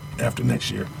walk after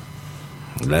next year.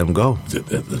 Let him go.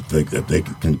 If they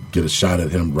can get a shot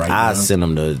at him right now, I send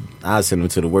him to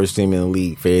the worst team in the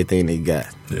league for everything they got.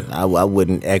 Yeah. I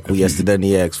wouldn't acquiesce to nothing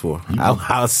he asked for.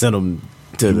 I'll send him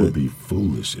to. You would be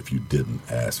foolish if you didn't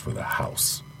ask for the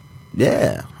house.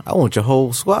 Yeah, I want your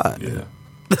whole squad. Yeah.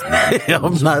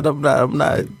 I'm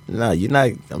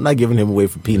not giving him away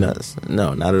for peanuts.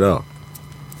 No, not at all.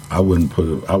 I wouldn't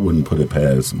put it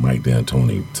past Mike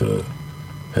D'Antoni to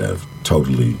have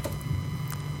totally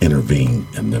intervened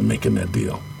in them making that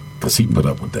deal because he put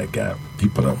up with that guy. He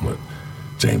put up with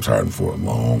James Harden for a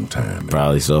long time.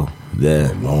 Probably so. Yeah,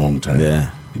 for a long time.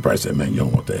 Yeah, he probably said, "Man, you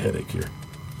don't want that headache here."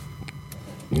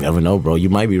 You never know, bro. You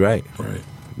might be right. Right.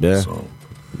 Yeah. So,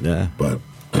 yeah. But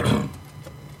I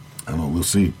don't know. We'll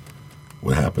see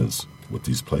what happens with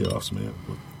these playoffs, man.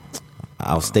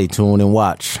 I'll stay tuned and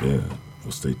watch. Yeah.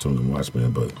 We'll stay tuned and watch,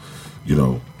 man. But,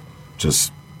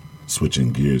 just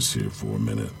switching gears here for a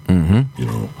minute.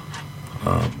 Mm-hmm.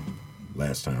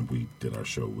 Last time we did our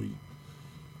show, we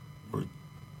were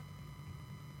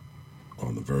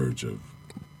on the verge of,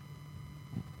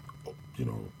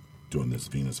 doing this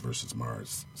Venus versus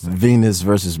Mars segment. Venus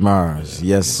versus Mars.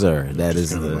 Yes, sir. That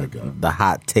is the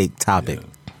hot take topic.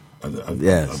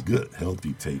 Yeah. A good,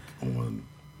 healthy take on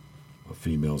a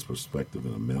female's perspective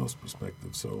and a male's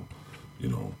perspective. So,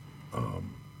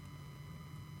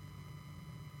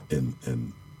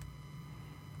 and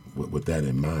with that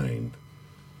in mind,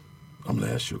 I'm going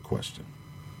to ask you a question.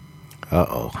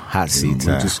 Hot seat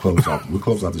time. We'll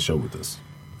close out the show with this.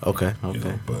 Okay.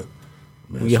 But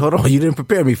man, hold on. You didn't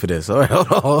prepare me for this. All right,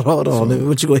 hold on. So,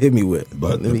 what you gonna hit me with?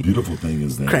 But the beautiful thing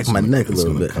is that crack my neck a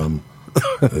little bit.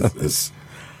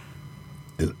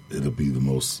 It'll be the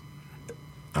most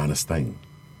honest thing.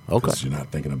 Okay. Because you're not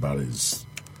thinking about it.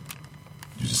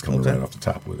 You're just coming right off the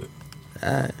top with it.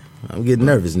 All right. I'm getting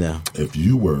nervous now. If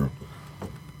you were,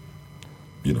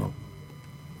 you're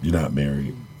not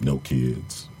married, no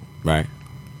kids. Right.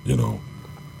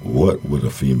 What would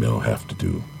a female have to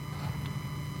do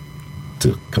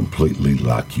to completely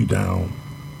lock you down,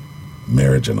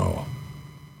 marriage and all?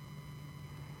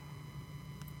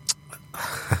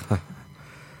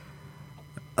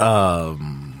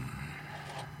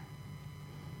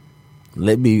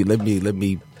 Let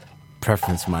me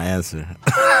preference my answer.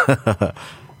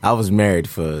 I was married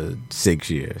for 6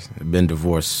 years. I've been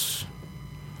divorced,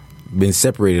 been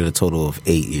separated a total of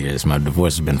 8 years. My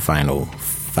divorce has been final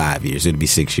 5 years. It'll be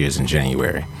 6 years in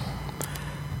January.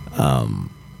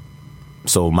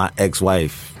 So my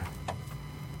ex-wife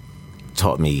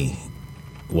taught me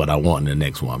what I want in the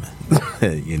next woman.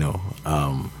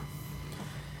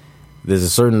 There's a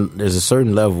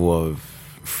certain level of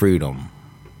freedom,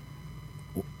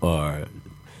 or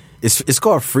it's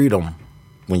called freedom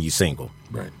when you're single.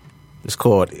 Right. It's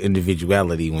called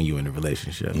individuality when you're in a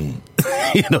relationship.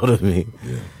 You know what I mean?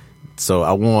 Yeah. So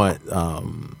I want.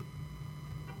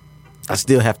 I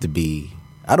still have to be.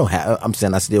 I'm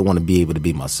saying I still want to be able to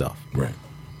be myself. Right.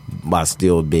 By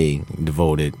still being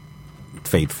devoted,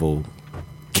 faithful,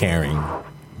 caring,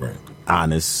 right,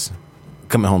 honest,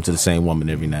 coming home to the same woman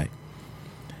every night.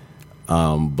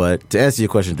 But to answer your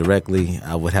question directly,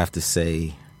 I would have to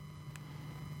say,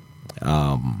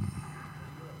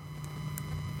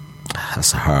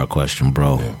 that's a hard question,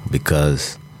 bro. Yeah.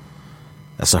 Because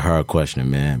that's a hard question,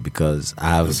 man. Because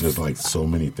There's just like so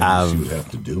many things you would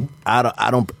have to do. I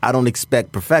don't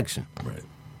expect perfection. Right.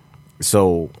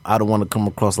 So I don't want to come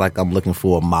across like I'm looking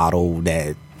for a model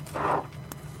that,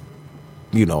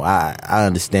 you know, I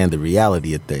understand the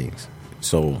reality of things.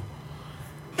 So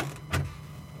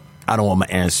I don't want my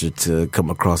answer to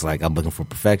come across like I'm looking for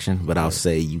perfection, but I'll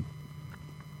say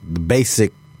the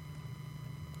basic,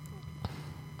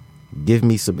 give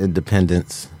me some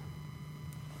independence,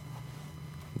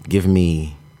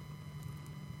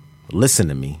 listen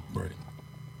to me, Right.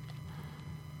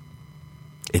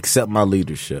 accept my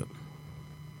leadership,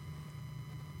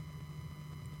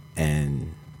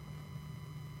 and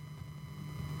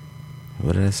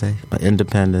what did I say? My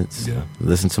independence. Yeah.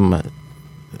 Listen to my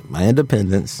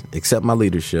independence, accept my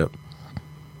leadership,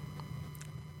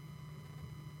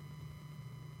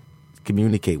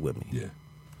 communicate with me. Yeah.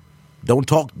 Don't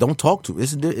talk to.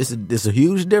 It's a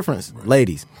huge difference, right.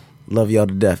 Ladies. Love y'all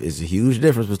to death. It's a huge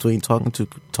difference between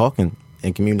talking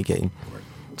and communicating. Right.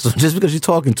 So just because you're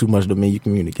talking too much don't mean you're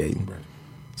communicating. Right.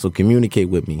 So communicate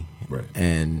with me. Right.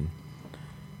 And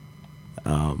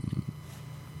I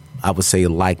would say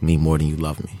like me more than you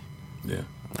love me. Yeah.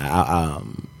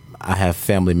 I have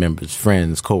family members,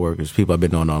 friends, coworkers, people I've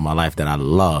been knowing all my life that I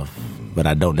love, but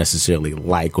I don't necessarily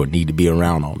like or need to be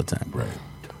around all the time. Right.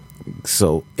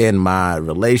 So in my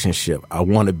relationship, I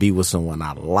want to be with someone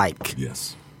I like.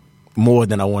 Yes. More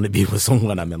than I want to be with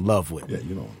someone I'm in love with. Yeah,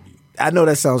 you don't want to be. I know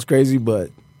that sounds crazy,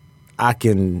 but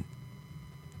loving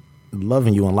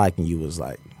you and liking you is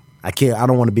like, I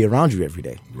don't want to be around you every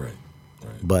day. Right.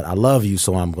 Right. But I love you,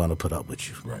 so I'm going to put up with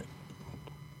you. Right.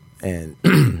 And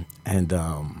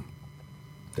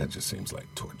that just seems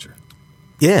like torture.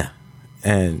 Yeah.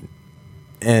 And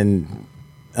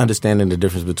understanding the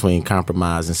difference between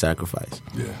compromise and sacrifice.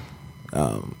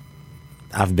 Yeah.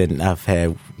 I've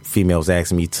had females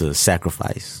ask me to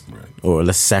sacrifice, right. or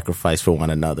let's sacrifice for one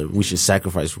another. We should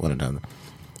sacrifice for one another.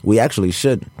 We actually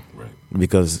shouldn't, right.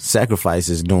 Because sacrifice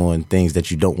is doing things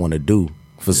that you don't want to do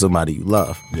for somebody you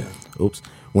love. Yeah. Oops.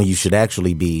 When you should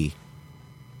actually be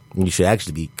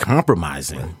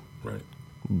compromising. Right. Right.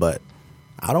 But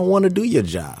I don't want to do your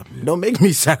job. Yeah. Don't make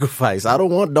me sacrifice. I don't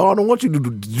want you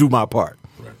to do my part.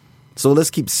 Right. So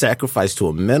let's keep sacrifice to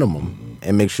a minimum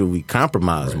and make sure we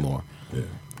compromise more. Yeah.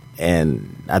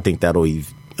 And I think that'll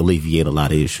alleviate a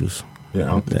lot of issues. Yeah, I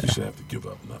don't think you should have to give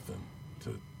up nothing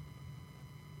to,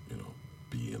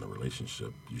 be in a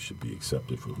relationship. You should be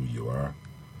accepted for who you are.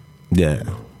 Yeah.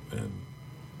 And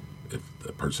if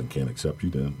a person can't accept you,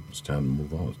 then it's time to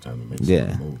move on. It's time to make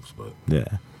some moves. But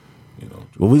yeah.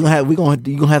 Well, you're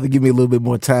gonna have to give me a little bit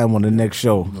more time on the next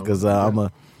show because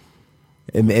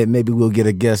maybe we'll get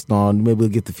a guest on. Maybe we'll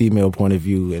get the female point of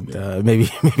view, and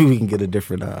maybe we can get a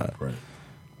different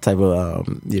type of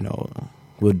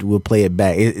We'll play it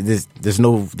back. There's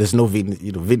no Venus.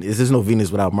 There's no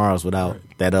Venus without Mars without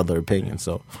that other opinion.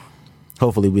 So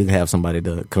hopefully we can have somebody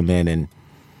to come in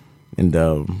and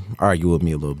argue with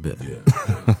me a little bit. Yeah.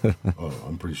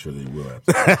 I'm pretty sure they will have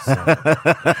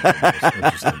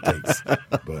interesting takes.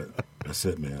 But that's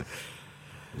it, man.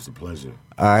 It was a pleasure.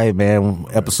 All right, man.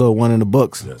 Episode 1 in the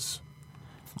books. Yes.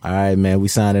 All right, man. We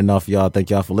signing off, y'all. Thank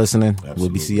y'all for listening. Absolutely.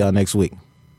 We'll see y'all next week.